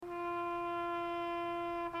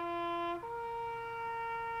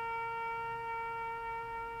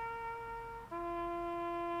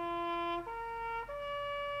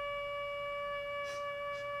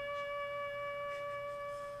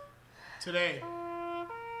Today,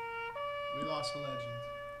 we lost a legend.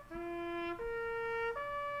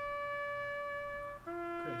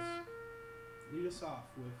 Chris, lead us off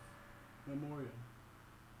with memorial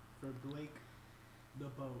for Blake the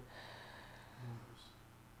Boat Bortles.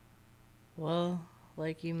 Well,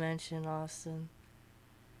 like you mentioned, Austin,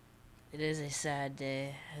 it is a sad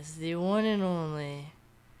day as the one and only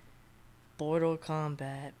Mortal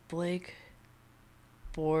Kombat Blake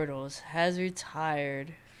Bortles has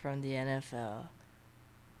retired from the NFL.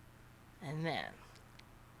 And man,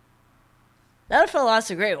 the NFL lost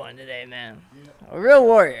a great one today, man. Yeah, A real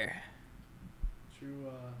warrior.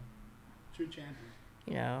 true champion.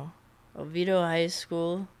 You know, Oviedo High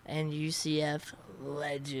School and UCF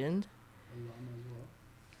legend. Alum as well.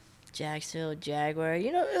 Jacksonville Jaguar.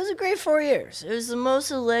 You know, it was a great 4 years. It was the most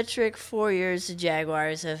electric 4 years the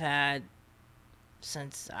Jaguars have had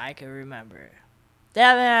since I can remember. It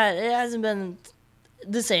hasn't been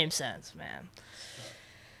the same since, man.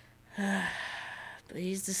 But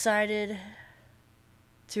he's decided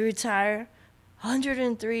to retire.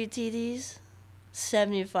 103 TDs,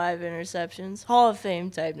 75 interceptions, Hall of Fame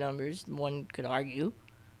type numbers, one could argue.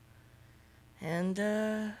 And,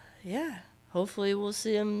 yeah, hopefully we'll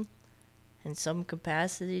see him in some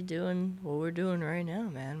capacity doing what we're doing right now,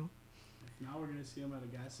 man. Now we're gonna see him at a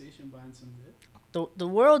gas station buying some dip. The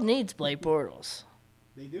world needs Blake Bortles.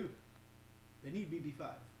 They do. They need BB5.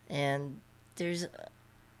 And there's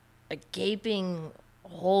a gaping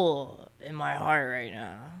hole in my heart right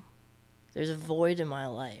now. There's a void in my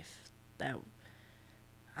life that,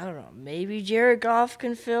 I don't know, maybe Jared Goff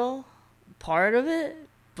can fill part of it,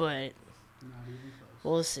 but Not even close.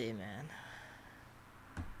 we'll see, man.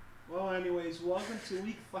 Well, anyways, welcome to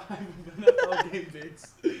week 5 of NFL Game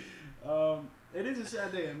Bits. It is a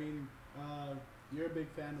sad day. I mean, you're a big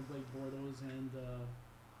fan of Blake Bortles, and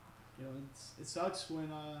you know it sucks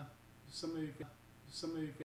when some of your